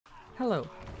Hello,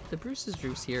 the Bruce's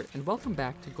Druce here, and welcome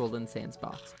back to Golden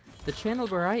Sandsbox, the channel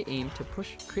where I aim to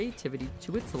push creativity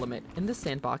to its limit in the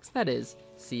sandbox that is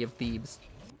Sea of Thieves.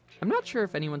 I'm not sure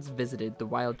if anyone's visited the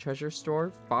Wild Treasure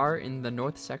store far in the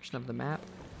north section of the map,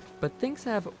 but things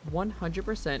have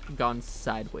 100% gone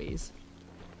sideways.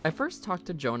 I first talked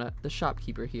to Jonah, the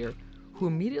shopkeeper here, who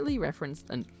immediately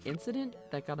referenced an incident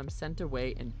that got him sent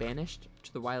away and banished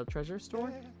to the Wild Treasure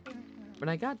store. When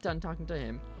I got done talking to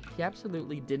him, he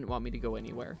absolutely didn't want me to go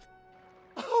anywhere.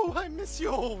 Oh, I miss you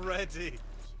already!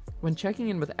 When checking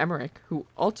in with Emmerich, who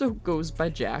also goes by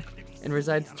Jack and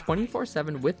resides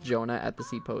 24/7 with Jonah at the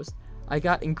Sea Post, I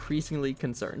got increasingly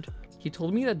concerned. He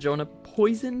told me that Jonah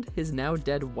poisoned his now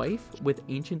dead wife with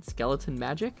ancient skeleton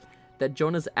magic, that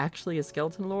Jonah's actually a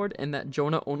skeleton lord, and that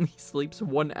Jonah only sleeps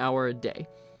 1 hour a day.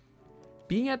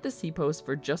 Being at the Sea Post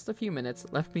for just a few minutes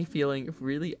left me feeling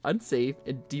really unsafe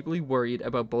and deeply worried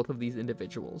about both of these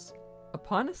individuals.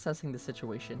 Upon assessing the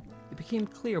situation, it became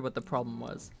clear what the problem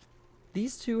was.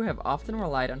 These two have often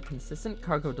relied on consistent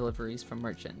cargo deliveries from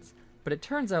merchants, but it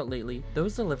turns out lately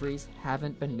those deliveries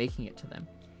haven't been making it to them.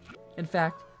 In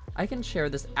fact, I can share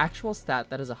this actual stat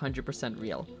that is 100%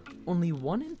 real. Only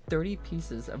 1 in 30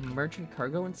 pieces of merchant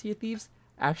cargo in Sea of Thieves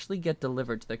actually get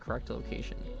delivered to the correct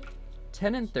location.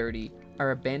 10 in 30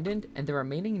 are abandoned, and the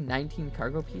remaining 19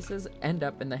 cargo pieces end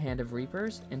up in the hand of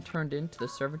Reapers and turned into the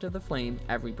Servant of the Flame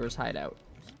at Reaper's hideout.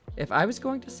 If I was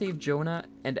going to save Jonah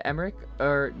and Emmerich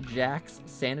or Jack's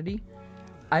sanity,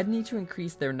 I'd need to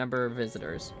increase their number of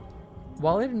visitors.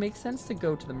 While it makes sense to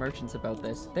go to the merchants about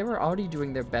this, they were already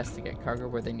doing their best to get cargo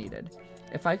where they needed.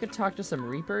 If I could talk to some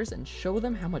Reapers and show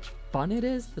them how much fun it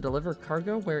is to deliver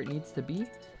cargo where it needs to be,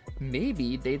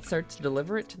 maybe they'd start to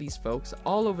deliver it to these folks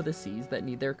all over the seas that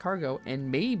need their cargo,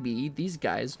 and maybe these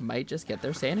guys might just get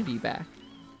their sanity back.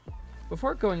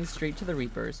 Before going straight to the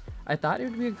Reapers, I thought it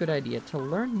would be a good idea to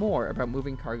learn more about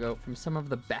moving cargo from some of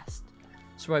the best.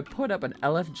 So I put up an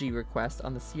LFG request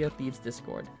on the Sea of Thieves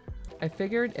Discord. I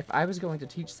figured if I was going to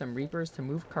teach some Reapers to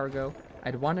move cargo,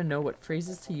 I'd want to know what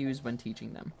phrases to use when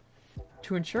teaching them.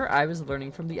 To ensure I was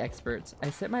learning from the experts, I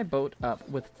set my boat up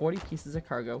with 40 pieces of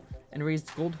cargo and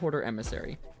raised Gold Hoarder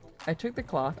Emissary. I took the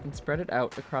cloth and spread it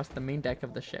out across the main deck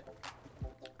of the ship.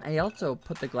 I also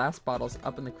put the glass bottles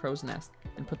up in the crow's nest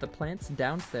and put the plants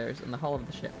downstairs in the hull of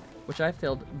the ship, which I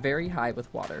filled very high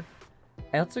with water.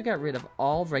 I also got rid of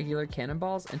all regular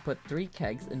cannonballs and put 3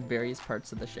 kegs in various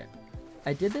parts of the ship.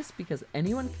 I did this because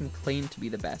anyone can claim to be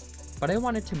the best, but I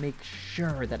wanted to make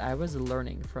sure that I was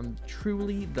learning from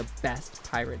truly the best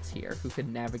pirates here who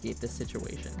could navigate this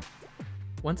situation.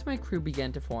 Once my crew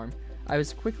began to form, I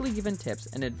was quickly given tips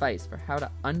and advice for how to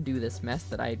undo this mess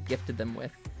that I had gifted them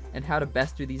with, and how to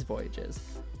best do these voyages.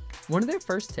 One of their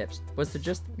first tips was to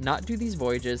just not do these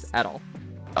voyages at all.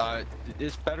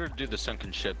 It's better to do the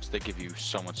sunken ships. They give you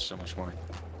so much more.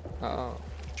 Oh.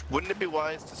 Wouldn't it be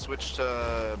wise to switch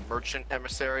to Merchant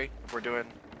Emissary if we're doing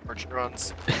merchant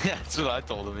runs? Yeah, that's what I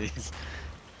told him.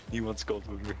 He wants Gold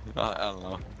Hoarder. I don't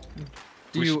know.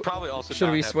 Should probably also should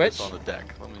not we have switch? this on the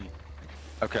deck.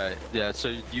 Okay, yeah, so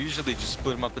you usually just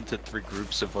split them up into 3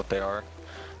 groups of what they are,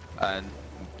 and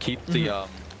keep the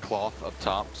cloth up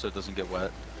top so it doesn't get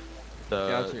wet.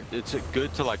 Gotcha. It's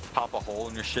good to like pop a hole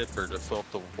in your ship or to fill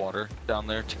up the water down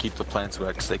there to keep the plants wet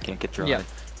because they can't get dry. Yeah.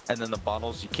 And then the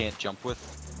bottles you can't jump with,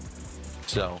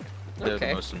 so they're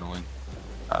the most annoying.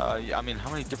 I mean,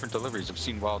 how many different deliveries? I've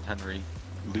seen Wild Henry,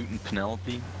 Luton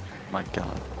Penelope. My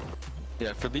God.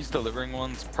 Yeah, for these delivering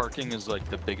ones, parking is like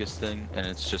the biggest thing, and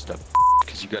it's just a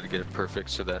because you got to get it perfect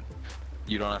so that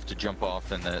you don't have to jump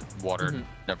off and that water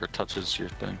never touches your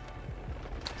thing.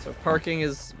 So parking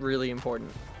is really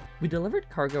important. We delivered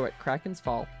cargo at Kraken's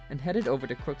Fall and headed over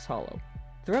to Crook's Hollow.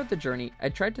 Throughout the journey, I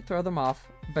tried to throw them off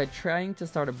by trying to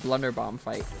start a blunderbomb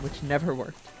fight, which never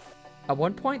worked. At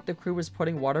one point, the crew was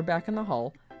putting water back in the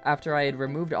hull after I had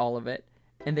removed all of it,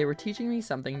 and they were teaching me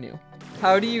something new.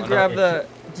 How do you grab the...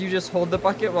 Do you just hold the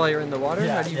bucket while you're in the water?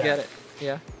 Yeah, How do you get it?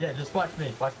 Yeah? Yeah, just watch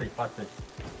me.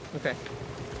 Okay.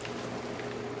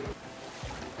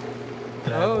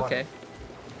 Oh, okay.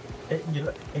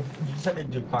 You just have to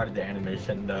do part of the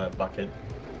animation, the bucket.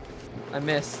 I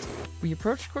missed. We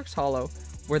approached Crook's Hollow,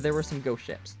 where there were some ghost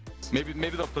ships. Maybe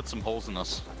they'll put some holes in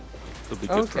us. It'll be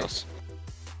good for us.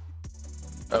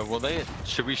 Will they?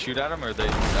 Should we shoot at them, or they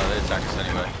attack us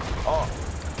anyway? Oh,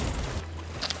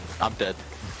 I'm dead.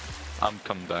 I'm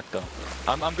coming back though.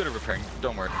 I'm good at repairing.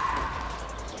 Don't worry.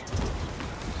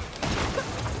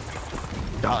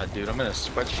 God, dude, I'm in a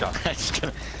sweatshop. I'm just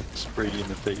gonna spray you in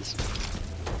the face.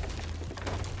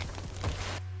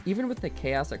 Even with the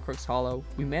chaos at Crook's Hollow,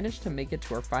 we managed to make it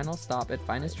to our final stop at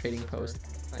Finest Trading Post,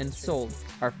 and sold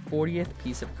our 40th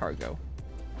piece of cargo.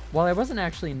 While I wasn't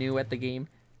actually new at the game,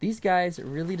 these guys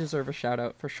really deserve a shout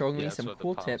out for showing me some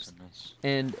cool tips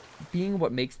and being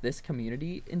what makes this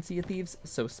community in Sea of Thieves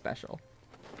so special.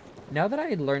 Now that I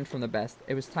had learned from the best,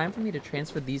 it was time for me to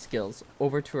transfer these skills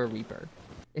over to a Reaper.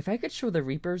 If I could show the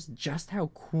Reapers just how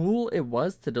cool it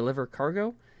was to deliver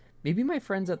cargo, maybe my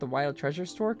friends at the Wild Treasure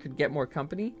Store could get more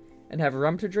company and have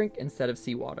rum to drink instead of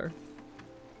seawater.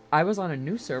 I was on a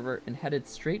new server and headed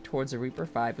straight towards a Reaper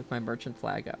 5 with my merchant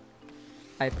flag up.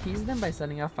 I appeased them by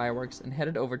sending off fireworks and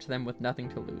headed over to them with nothing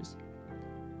to lose.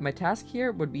 My task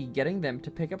here would be getting them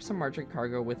to pick up some merchant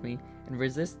cargo with me and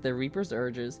resist the Reaper's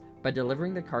urges by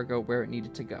delivering the cargo where it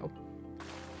needed to go.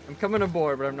 I'm coming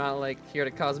aboard, but I'm not like here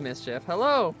to cause mischief.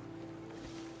 Hello!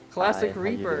 Classic Hi,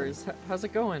 Reapers. How's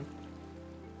it going?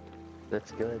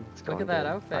 That's good. It's Look going at that good.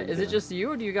 outfit. Is it just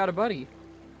you or do you got a buddy?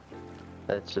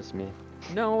 That's just me.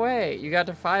 No way. You got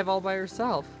to 5 all by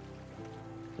yourself.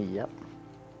 Yep.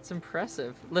 It's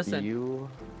impressive. Listen.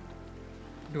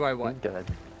 Do I what? Good.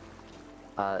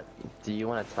 Do you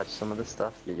want to touch some of the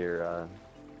stuff? Get your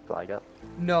flag up?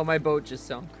 No, my boat just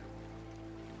sunk.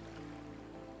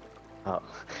 Oh.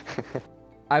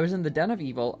 I was in the Den of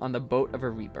Evil on the boat of a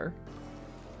Reaper.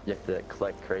 You have to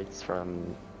collect crates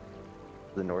from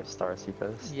the North Star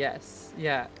Seacoast? Yes.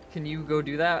 Yeah. Can you go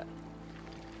do that?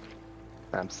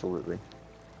 Absolutely.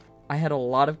 I had a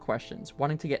lot of questions,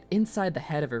 wanting to get inside the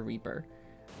head of a Reaper.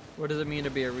 What does it mean to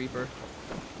be a Reaper?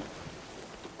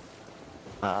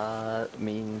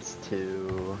 Means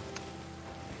to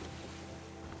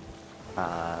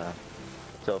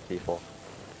kill people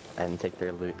and take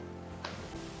their loot.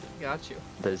 Got you.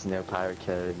 There's no pirate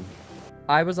code.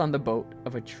 I was on the boat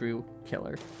of a true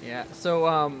killer. Yeah.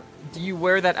 So, do you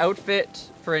wear that outfit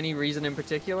for any reason in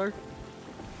particular?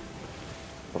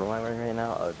 What am I wearing right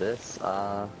now? Oh, this?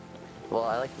 Well,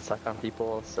 I like to suck on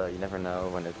people, so you never know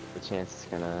when the chance is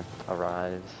gonna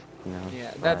arrive, you know?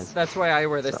 Yeah, that's why I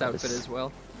wear this So outfit it's- as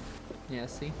well. Yeah,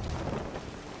 see?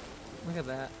 Look at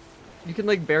that. You can,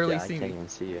 like, barely Yeah, see I can't me. even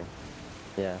see you.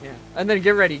 Yeah. Yeah. And then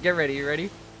get ready. You ready?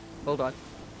 Hold on.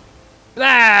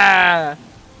 Ah!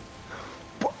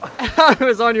 I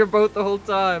was on your boat the whole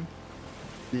time.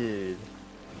 Dude.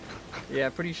 Yeah,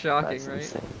 pretty shocking, That's right?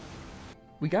 insane.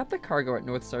 We got the cargo at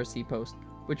North Star Seapost,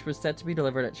 which was set to be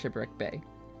delivered at Shipwreck Bay.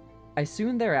 I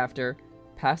soon thereafter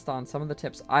passed on some of the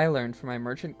tips I learned from my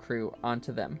merchant crew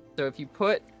onto them. So if you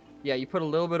put, you put a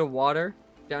little bit of water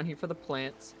down here for the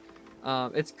plants.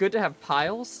 It's good to have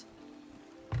piles.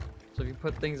 So if you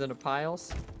put things into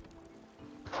piles.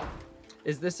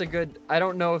 Is this a good, I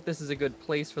don't know if this is a good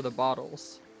place for the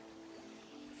bottles.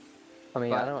 I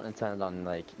mean, But- I don't intend on,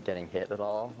 like, getting hit at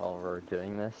all while we're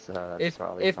doing this, so that's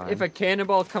probably If fine. a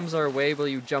cannonball comes our way, will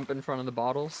you jump in front of the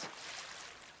bottles?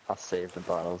 I'll save the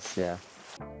bottles, yeah.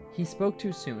 He spoke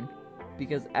too soon,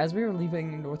 because as we were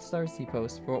leaving North Star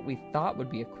Seapost for what we thought would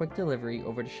be a quick delivery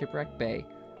over to Shipwreck Bay,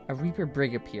 a Reaper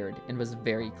brig appeared and was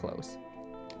very close.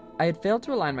 I had failed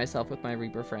to align myself with my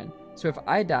Reaper friend, so if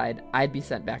I died, I'd be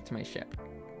sent back to my ship.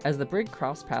 As the brig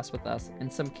crossed paths with us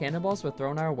and some cannonballs were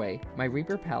thrown our way, my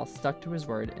Reaper pal stuck to his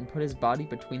word and put his body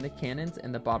between the cannons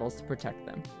and the bottles to protect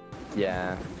them.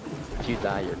 Yeah. If you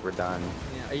die, we're done.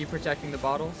 Yeah, are you protecting the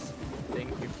bottles? Thank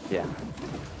you. Yeah.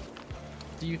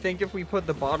 Do you think if we put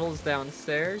the bottles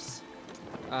downstairs,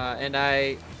 and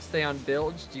I stay on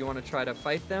bilge, do you want to try to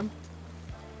fight them?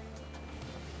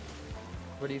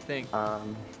 What do you think?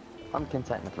 I'm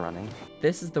content with running.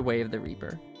 This is the way of the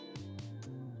Reaper.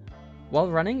 While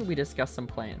running, we discussed some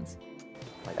plans.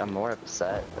 Like, I'm more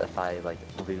upset if I, like,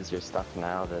 lose your stuff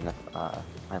now than if,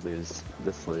 I lose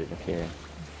this loot here,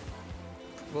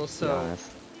 Well, to be so,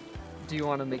 honest. do you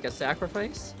want to make a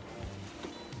sacrifice?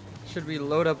 Should we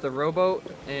load up the rowboat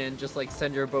and just, like,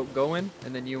 send your boat going,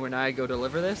 and then you and I go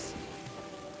deliver this?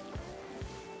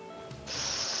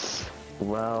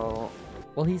 Well,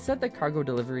 While he said that cargo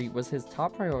delivery was his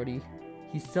top priority,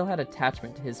 he still had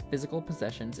attachment to his physical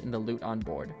possessions in the loot on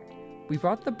board. We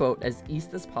brought the boat as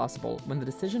east as possible when the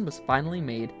decision was finally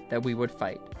made that we would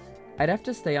fight. I'd have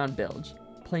to stay on bilge.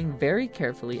 Playing very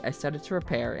carefully, I started to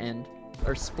repair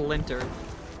or splinter.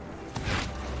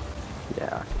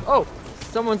 yeah. Oh,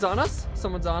 someone's on us?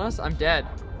 Someone's on us? I'm dead.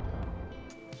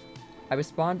 I was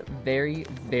spawned very,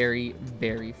 very,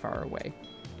 very far away.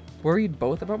 Worried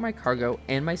both about my cargo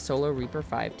and my solo Reaper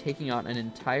 5 taking on an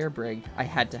entire brig, I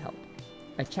had to help.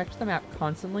 I checked the map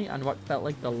constantly on what felt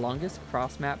like the longest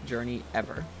cross-map journey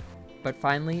ever. But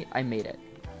finally, I made it.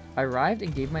 I arrived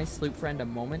and gave my sloop friend a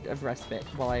moment of respite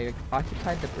while I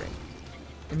occupied the brig.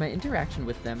 In my interaction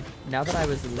with them, now that I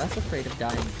was less afraid of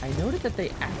dying, I noted that they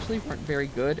actually weren't very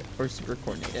good or super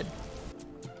coordinated.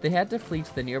 They had to flee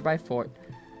to the nearby fort,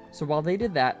 so while they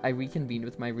did that, I reconvened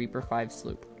with my Reaper 5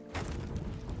 sloop.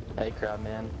 Hey,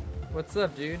 Crabman. What's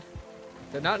up, dude?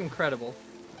 They're not incredible.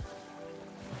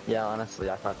 Yeah, honestly,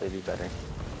 I thought they'd be better.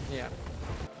 Yeah.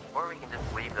 Or we can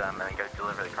just leave them and go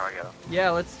deliver the cargo. Yeah,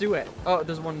 let's do it. Oh,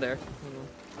 there's one there.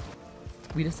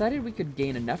 We decided we could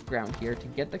gain enough ground here to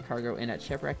get the cargo in at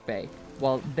Shipwreck Bay,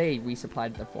 while they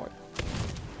resupplied the fort.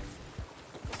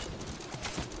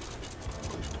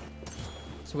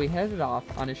 So we headed off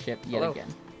on a ship yet Hello.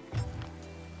 again.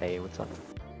 Hey, what's up?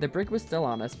 The brig was still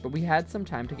on us, but we had some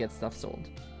time to get stuff sold.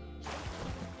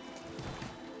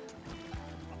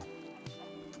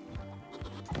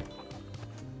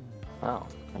 Oh,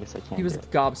 I guess I can't He was do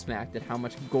it. gobsmacked at how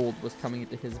much gold was coming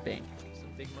into his bank.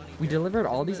 We delivered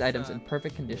all these items in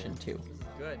perfect condition too.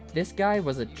 This guy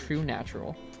was a true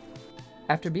natural.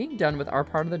 After being done with our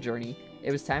part of the journey,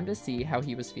 it was time to see how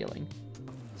he was feeling.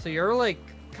 So you're like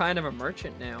kind of a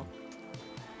merchant now.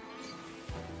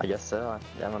 I guess so.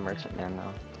 Yeah, I'm a merchant man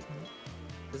now.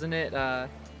 Isn't it,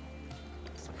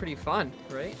 it's pretty fun,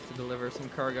 right? To deliver some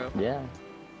cargo. Yeah.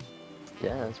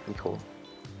 Yeah, that's pretty cool.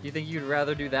 Do you think you'd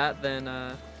rather do that than,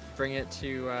 bring it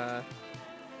to,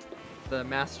 the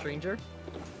Mass Stranger?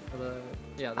 Or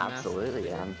the Absolutely,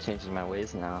 yeah. I'm changing my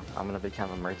ways now. I'm gonna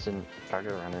become a merchant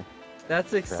cargo runner.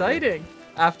 That's exciting!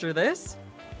 After this?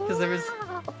 Because there was...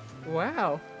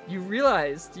 Wow. You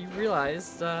realized,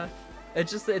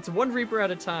 it's one Reaper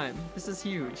at a time. This is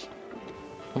huge.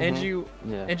 And you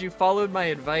followed my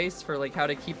advice for like how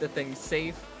to keep the thing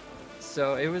safe.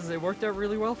 So it worked out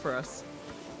really well for us.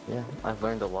 Yeah, I've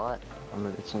learned a lot. I'm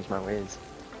gonna change my ways.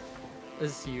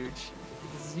 This is huge.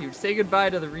 This is huge. Say goodbye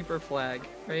to the Reaper flag,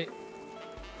 right?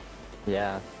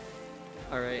 Yeah.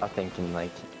 Alright. Nothing can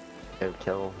like go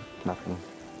kill nothing.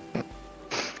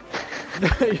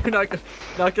 You're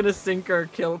not gonna sink or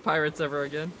kill pirates ever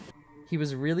again. He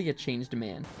was really a changed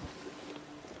man.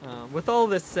 With all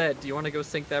this said, do you want to go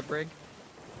sink that brig?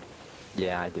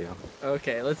 Yeah, I do.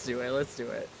 Okay, let's do it. Let's do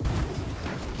it.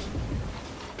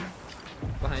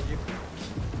 Behind you.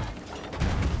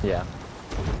 Yeah.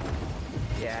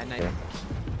 Yeah, nice. Okay.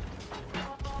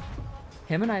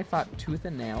 Him and I fought tooth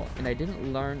and nail, and I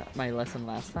didn't learn my lesson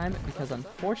last time because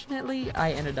unfortunately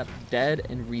I ended up dead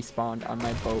and respawned on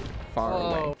my boat far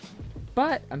away.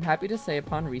 But I'm happy to say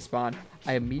upon respawn,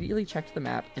 I immediately checked the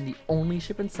map and the only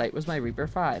ship in sight was my Reaper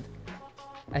 5.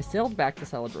 I sailed back to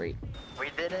celebrate. We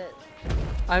did it!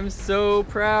 I'm so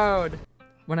proud!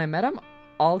 When I met him,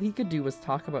 all he could do was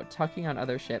talk about tucking on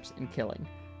other ships and killing.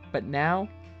 But now,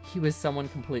 he was someone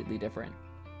completely different.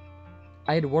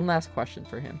 I had one last question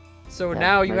for him. So Yeah,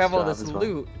 now you nice have all job this as well.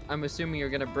 loot. I'm assuming you're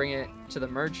gonna bring it to the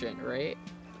merchant, right?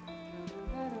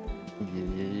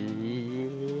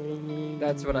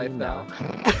 That's what I thought.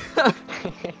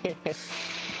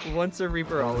 Once a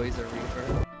Reaper, always a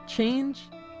Reaper. Change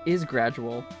is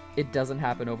gradual. It doesn't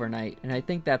happen overnight, and I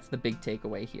think that's the big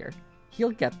takeaway here.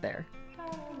 He'll get there.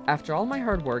 After all my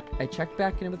hard work, I checked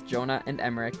back in with Jonah and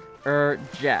Emmerich,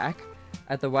 Jack,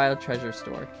 at the Wild Treasure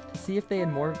Store to see if they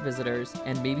had more visitors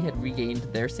and maybe had regained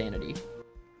their sanity.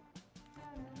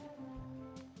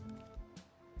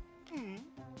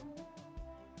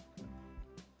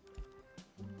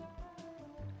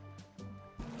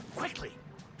 Quickly,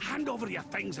 hand over your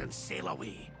things and sail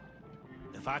away.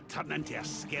 If I turn into a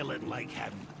skeleton like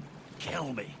him,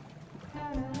 kill me.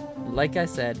 Like I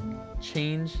said,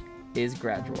 change is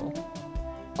gradual.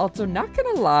 Also, not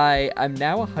gonna lie, I'm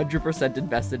now 100%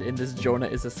 invested in this Jonah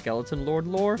is a Skeleton Lord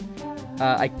lore.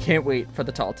 I can't wait for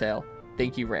the tall tale.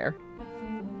 Thank you, Rare.